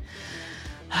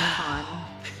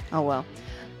 Oh well.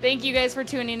 Thank you guys for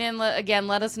tuning in. Again,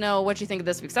 let us know what you think of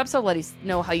this week's episode. Let us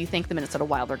know how you think the Minnesota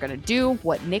Wild are going to do,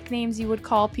 what nicknames you would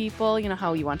call people,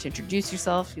 how you want to introduce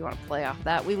yourself, if you want to play off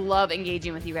that. We love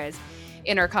engaging with you guys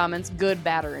in our comments, good,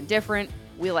 bad, or indifferent.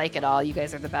 We like it all. You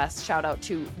guys are the best. Shout out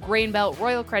to Grain Belt,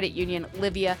 Royal Credit Union,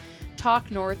 Livea, Talk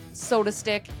North,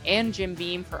 SotaStick, and Jim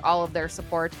Beam for all of their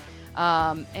support.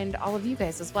 And all of you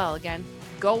guys as well. Again,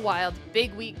 go wild.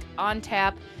 Big week on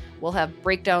tap. We'll have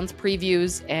breakdowns,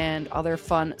 previews, and other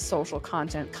fun social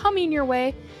content coming your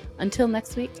way. Until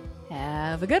next week,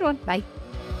 have a good one. Bye.